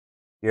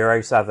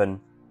Euro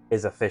 7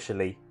 is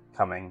officially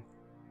coming.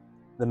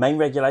 The main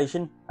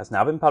regulation has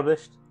now been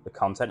published, the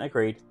content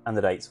agreed, and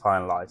the dates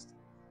finalised.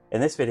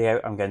 In this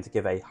video, I'm going to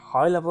give a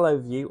high-level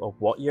overview of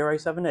what Euro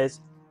 7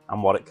 is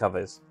and what it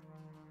covers.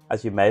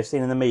 As you may have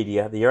seen in the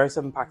media, the Euro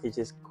 7 package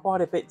is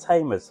quite a bit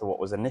tamer to what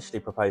was initially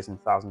proposed in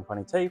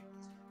 2022.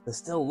 There's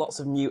still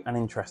lots of new and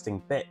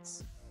interesting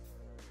bits.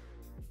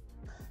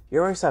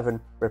 Euro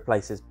 7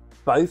 replaces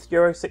both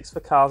Euro 6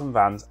 for cars and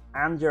vans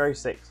and Euro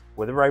 6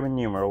 with a Roman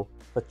numeral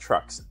for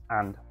trucks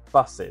and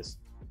buses.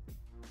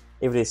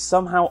 If it is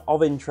somehow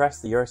of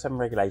interest, the Euro 7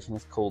 regulation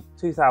is called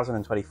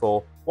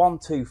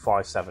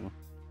 2024-1257.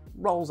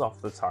 Rolls off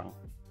the tongue.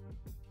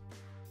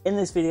 In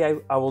this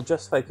video, I will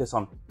just focus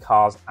on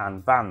cars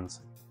and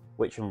vans,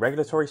 which in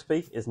regulatory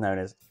speak is known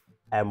as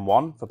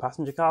M1 for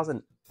passenger cars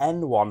and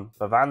N1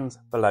 for vans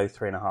below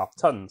 3.5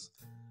 tonnes.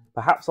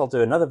 Perhaps I'll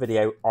do another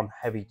video on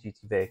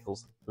heavy-duty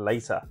vehicles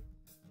later.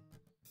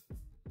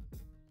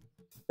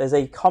 There's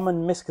a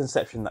common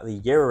misconception that the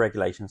Euro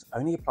regulations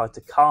only apply to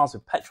cars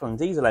with petrol and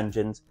diesel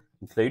engines,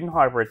 including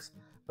hybrids,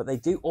 but they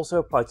do also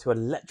apply to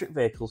electric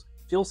vehicles,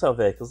 fuel cell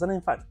vehicles, and in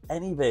fact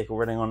any vehicle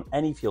running on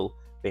any fuel,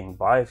 being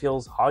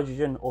biofuels,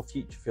 hydrogen, or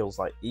future fuels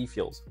like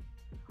e-fuels.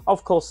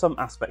 Of course, some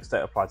aspects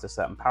don't apply to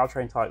certain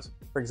powertrain types.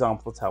 For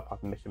example, the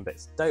tailpipe emission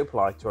bits don't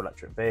apply to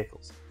electric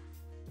vehicles.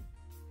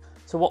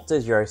 So what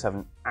does Euro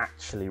 7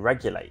 actually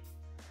regulate?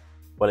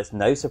 Well, it's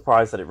no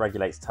surprise that it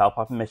regulates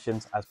tailpipe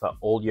emissions as per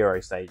all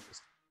Euro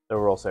stages. There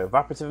are also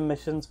evaporative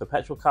emissions for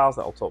petrol cars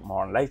that I'll talk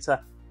more on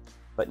later,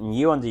 but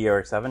new under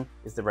Euro 7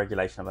 is the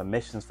regulation of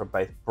emissions from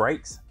both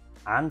brakes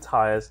and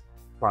tyres,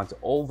 applying to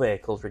all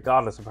vehicles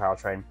regardless of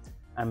powertrain,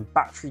 and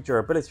battery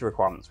durability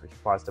requirements, which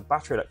applies to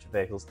battery electric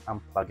vehicles and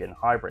plug-in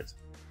hybrids.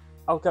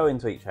 I'll go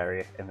into each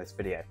area in this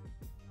video.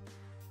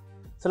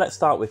 So let's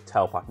start with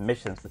tailpipe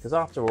emissions, because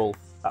after all,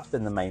 that's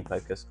been the main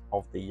focus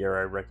of the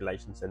Euro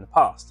regulations in the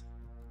past.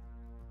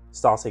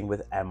 Starting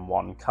with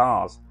M1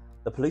 cars.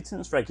 The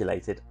pollutants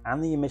regulated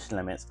and the emission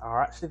limits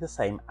are actually the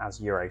same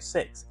as Euro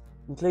 6,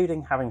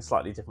 including having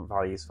slightly different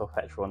values for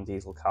petrol and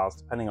diesel cars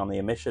depending on the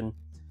emission,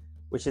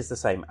 which is the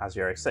same as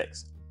Euro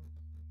 6.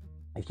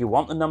 If you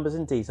want the numbers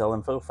in detail,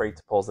 then feel free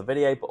to pause the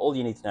video, but all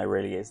you need to know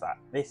really is that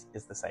this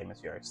is the same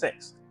as Euro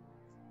 6.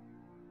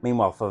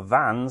 Meanwhile, for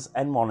vans,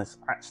 N1 is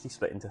actually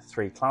split into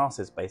three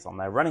classes based on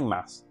their running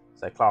mass,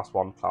 so Class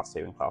 1, Class 2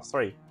 and Class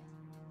 3.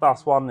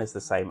 Class 1 is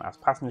the same as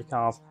passenger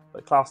cars,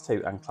 but Class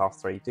 2 and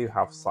Class 3 do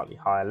have slightly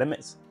higher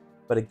limits.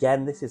 But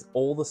again, this is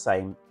all the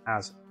same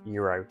as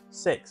Euro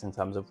 6 in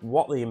terms of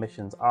what the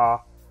emissions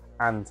are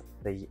and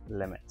the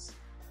limits.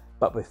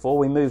 But before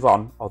we move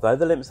on, although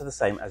the limits are the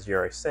same as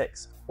Euro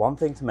 6, one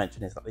thing to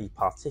mention is that the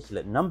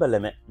particulate number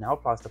limit now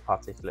applies to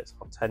particulates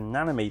of 10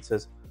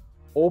 nanometers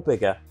or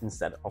bigger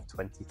instead of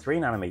 23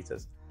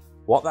 nanometers.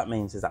 What that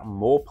means is that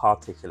more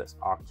particulates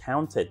are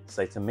counted,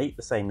 so to meet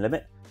the same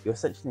limit, you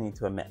essentially need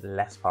to emit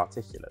less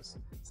particulates.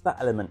 So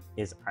that element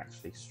is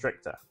actually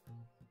stricter.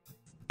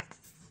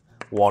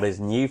 What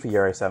is new for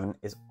Euro 7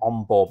 is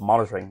onboard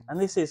monitoring, and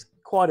this is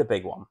quite a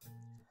big one.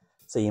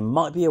 So you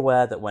might be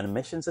aware that when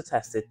emissions are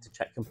tested to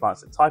check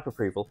compliance at type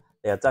approval,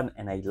 they are done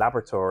in a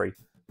laboratory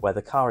where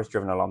the car is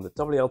driven along the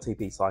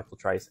WLTP cycle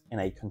trace in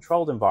a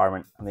controlled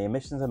environment, and the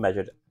emissions are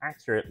measured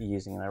accurately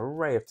using an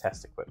array of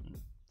test equipment.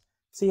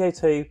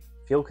 CO2,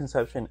 fuel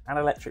consumption and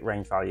electric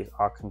range values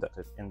are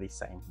conducted in the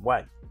same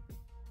way.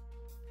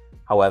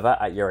 However,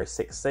 at Euro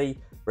 6C,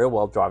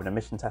 real-world driving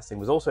emission testing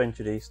was also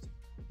introduced.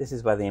 This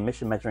is where the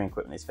emission measuring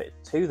equipment is fitted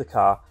to the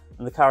car,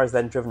 and the car is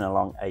then driven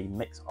along a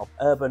mix of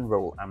urban,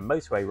 rural and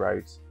motorway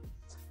roads.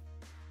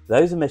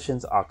 Those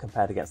emissions are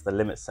compared against the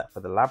limits set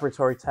for the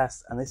laboratory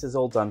tests, and this is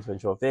all done to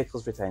ensure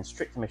vehicles retain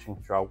strict emission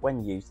control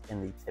when used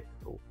in the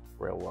typical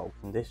real-world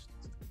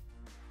conditions.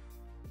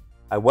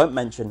 I won't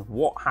mention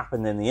what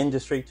happened in the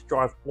industry to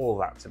drive all of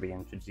that to be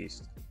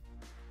introduced.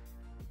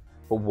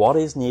 But what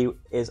is new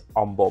is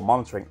onboard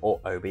monitoring, or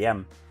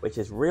OBM, which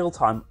is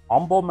real-time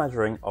onboard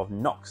measuring of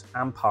NOx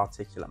and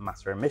particulate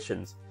matter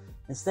emissions.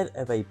 Instead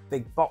of a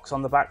big box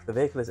on the back, the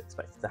vehicle is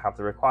expected to have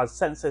the required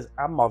sensors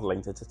and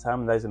modelling to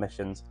determine those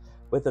emissions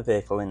with the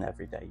vehicle in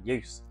everyday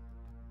use.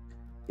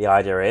 The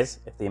idea is,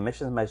 if the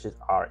emissions measured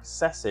are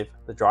excessive,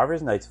 the driver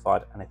is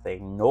notified, and if they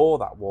ignore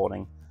that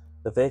warning,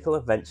 the vehicle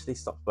eventually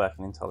stops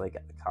working until they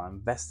get the car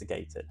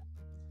investigated.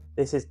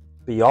 This is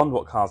beyond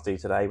what cars do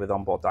today with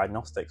onboard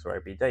diagnostics, or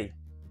OBD.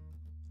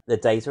 The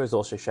data is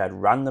also shared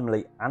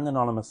randomly and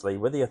anonymously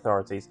with the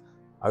authorities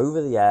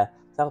over the air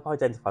to help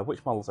identify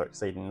which models are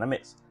exceeding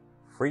limits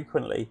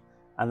frequently,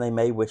 and they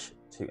may wish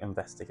to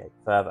investigate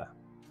further.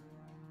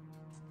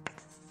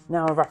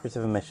 Now,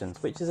 evaporative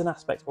emissions, which is an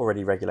aspect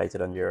already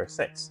regulated under Euro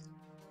 6.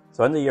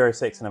 So under Euro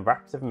 6, an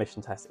evaporative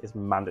emission test is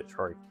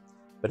mandatory,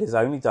 but is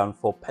only done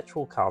for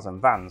petrol cars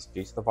and vans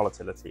due to the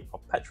volatility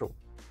of petrol.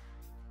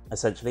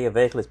 Essentially, a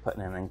vehicle is put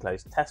in an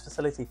enclosed test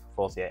facility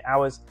for 48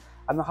 hours,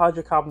 and the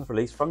hydrocarbons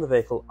released from the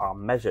vehicle are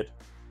measured.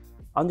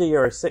 Under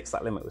Euro 6,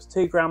 that limit was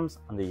 2 grams.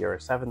 Under Euro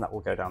 7, that will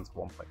go down to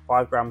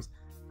 1.5 grams,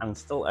 and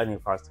still only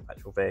applies to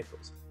petrol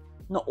vehicles.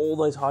 Not all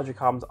those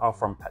hydrocarbons are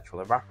from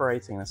petrol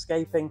evaporating and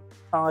escaping.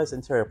 Tyres,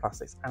 interior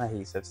plastics and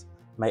adhesives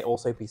may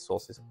also be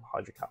sources of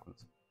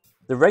hydrocarbons.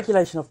 The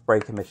regulation of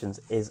brake emissions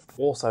is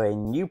also a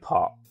new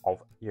part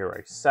of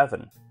Euro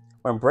 7.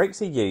 When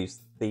brakes are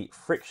used, the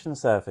friction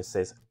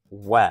surfaces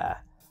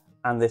wear,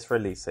 and this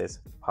releases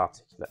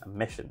particulate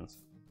emissions.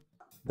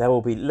 There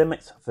will be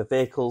limits for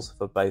vehicles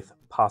for both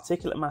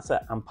particulate matter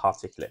and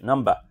particulate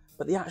number,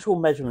 but the actual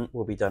measurement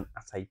will be done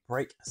at a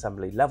brake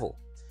assembly level.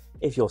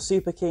 If you're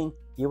super keen,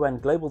 UN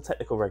Global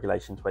Technical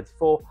Regulation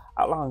 24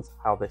 outlines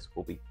how this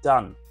will be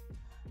done.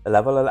 The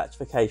level of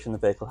electrification the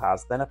vehicle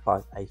has then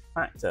applies a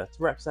factor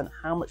to represent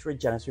how much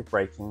regenerative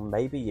braking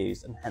may be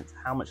used and hence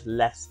how much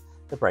less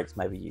the brakes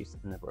may be used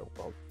in the real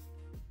world.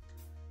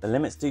 The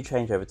limits do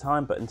change over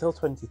time, but until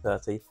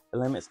 2030, the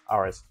limits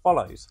are as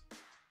follows.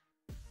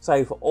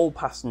 So for all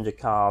passenger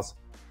cars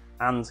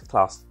and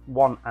Class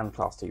 1 and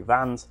Class 2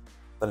 vans,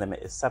 the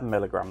limit is 7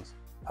 milligrams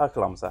per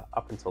kilometre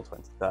up until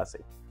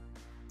 2030.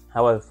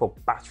 However, for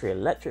battery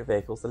electric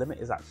vehicles, the limit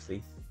is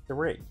actually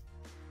 3.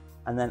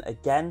 And then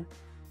again,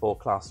 for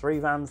Class 3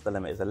 vans, the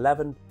limit is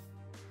 11,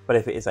 but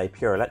if it is a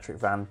pure electric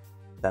van,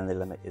 then the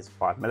limit is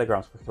 5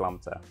 milligrams per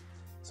kilometre.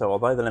 So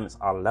although the limits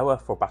are lower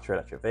for battery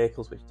electric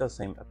vehicles, which does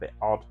seem a bit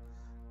odd,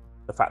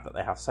 the fact that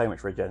they have so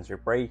much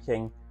regenerative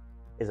braking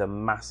is a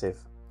massive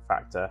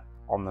factor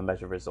on the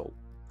measured result.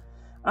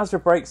 As for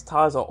brakes,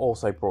 tyres are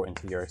also brought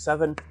into Euro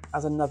 7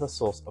 as another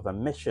source of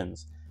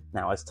emissions.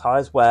 Now, as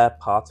tyres wear,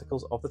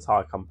 particles of the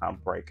tyre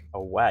compound break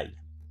away.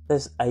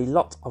 There's a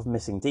lot of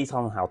missing detail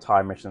on how tyre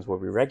emissions will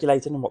be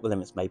regulated and what the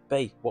limits may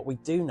be. What we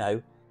do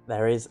know,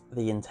 there is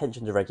the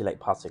intention to regulate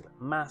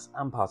particulate mass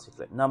and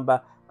particulate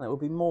number, and it will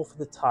be more for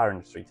the tyre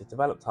industry to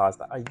develop tyres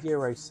that are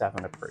Euro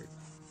 7 approved.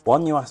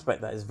 One new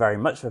aspect that is very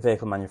much for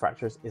vehicle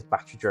manufacturers is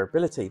battery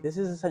durability. This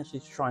is essentially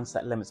to try and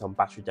set limits on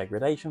battery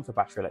degradation for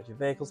battery electric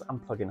vehicles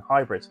and plug-in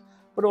hybrids,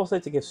 but also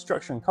to give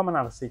structure and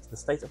commonality to the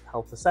state of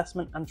health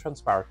assessment and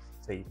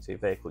transparency to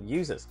vehicle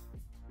users.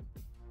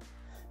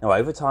 Now,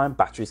 over time,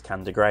 batteries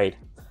can degrade.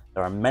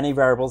 There are many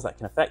variables that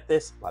can affect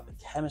this, like the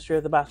chemistry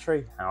of the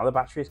battery, how the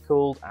battery is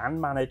cooled and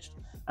managed,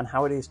 and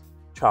how it is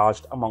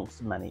charged,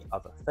 amongst many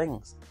other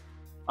things.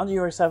 Under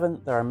Euro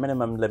 7, there are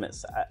minimum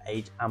limits at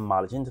age and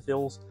mileage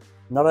intervals.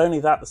 Not only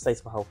that, the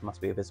state of health must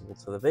be visible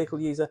to the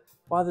vehicle user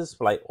by the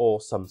display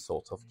or some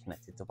sort of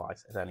connected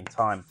device at any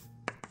time.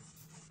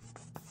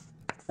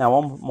 Now,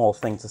 one more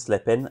thing to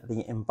slip in,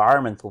 the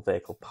environmental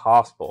vehicle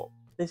passport.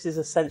 This is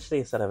essentially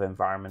a set of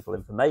environmental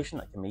information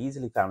that can be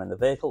easily found in the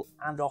vehicle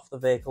and off the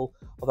vehicle,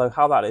 although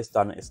how that is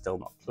done is still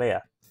not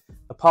clear.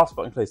 The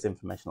passport includes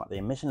information like the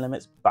emission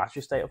limits,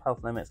 battery state of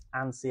health limits,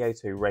 and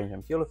CO2 range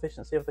and fuel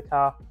efficiency of the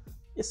car.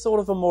 It's sort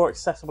of a more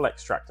accessible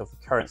extract of the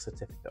current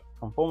certificate of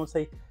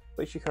conformity,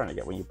 which you currently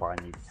get when you buy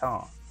a new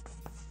car.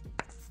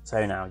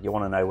 So now, you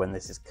want to know when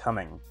this is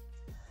coming.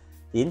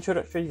 The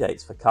introductory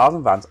dates for cars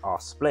and vans are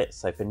split,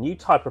 so for new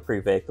type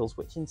approved vehicles,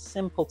 which in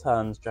simple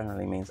terms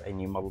generally means a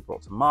new model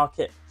brought to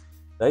market,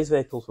 those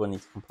vehicles will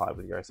need to comply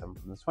with Euro 7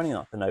 from the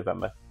 29th of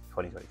November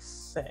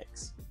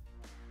 2026.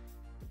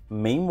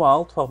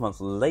 Meanwhile, 12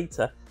 months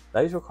later,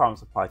 those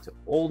requirements apply to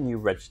all new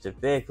registered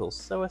vehicles,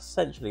 so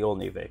essentially all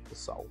new vehicles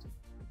sold.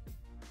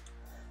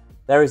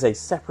 There is a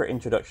separate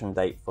introduction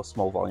date for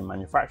small volume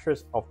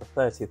manufacturers of the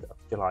 30th of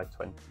July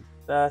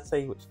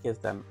 2030, which gives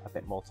them a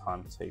bit more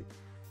time to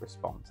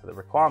respond to the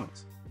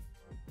requirements.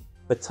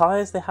 For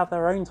tyres, they have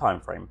their own time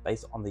frame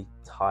based on the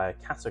tyre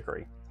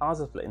category.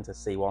 Tyres are split into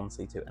C1,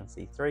 C2 and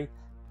C3.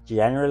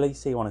 Generally,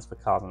 C1 is for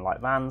cars and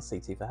light vans,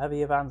 C2 for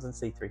heavier vans and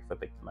C3 for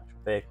big commercial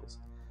vehicles.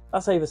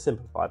 That's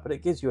oversimplified, but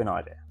it gives you an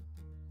idea.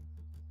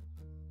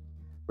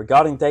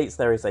 Regarding dates,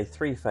 there is a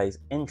 3-phase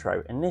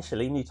intro.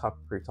 Initially, new type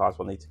approved tyres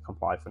will need to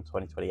comply from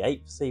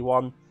 2028 for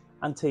C1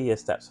 and 2-year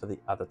steps for the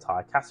other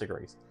tyre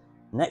categories.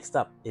 Next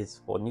up is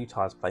for new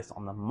tyres placed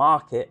on the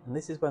market, and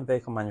this is when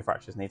vehicle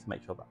manufacturers need to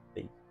make sure that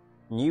the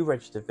new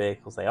registered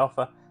vehicles they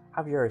offer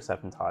have Euro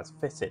 7 tyres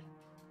fitted.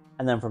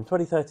 And then from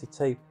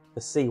 2032 for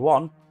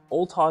C1,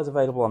 all tyres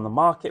available on the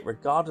market,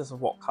 regardless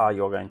of what car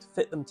you're going to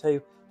fit them to,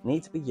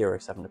 need to be Euro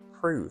 7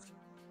 approved.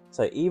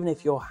 So even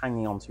if you're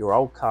hanging on to your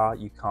old car,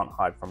 you can't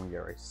hide from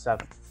Euro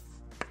 7.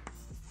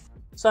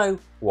 So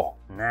what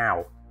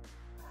now?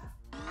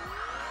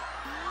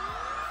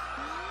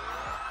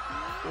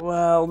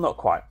 Well, not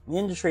quite. The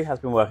industry has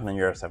been working on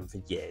Euro 7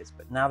 for years,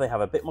 but now they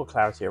have a bit more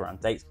clarity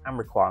around dates and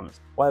requirements.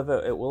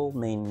 However, it will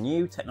mean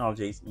new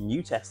technologies,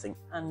 new testing,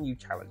 and new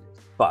challenges.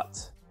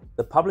 But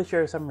the published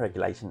Euro 7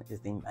 regulation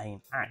is the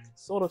main act. It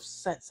sort of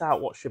sets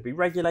out what should be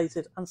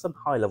regulated and some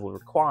high-level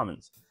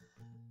requirements.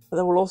 But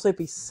there will also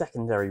be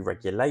secondary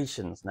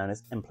regulations known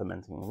as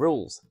implementing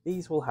rules.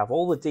 These will have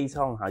all the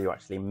detail on how you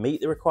actually meet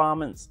the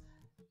requirements.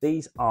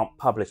 These aren't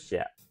published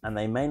yet, and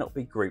they may not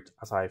be grouped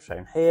as I have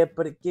shown here,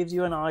 but it gives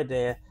you an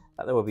idea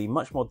that there will be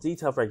much more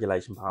detailed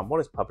regulation behind what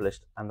is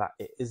published and that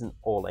it isn't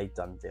all a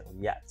done deal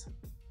yet.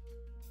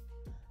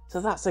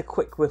 So that's a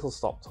quick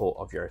whistle-stop tour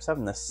of Euro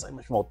 7. There's so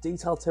much more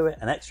detail to it,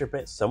 and extra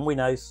bits, some we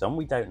know, some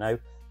we don't know,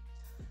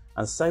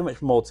 and so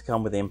much more to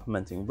come with the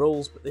implementing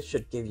rules, but this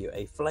should give you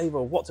a flavour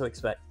of what to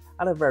expect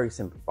at a very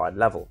simplified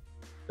level.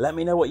 Let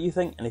me know what you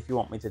think and if you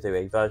want me to do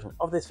a version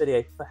of this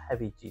video for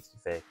heavy duty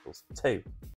vehicles too.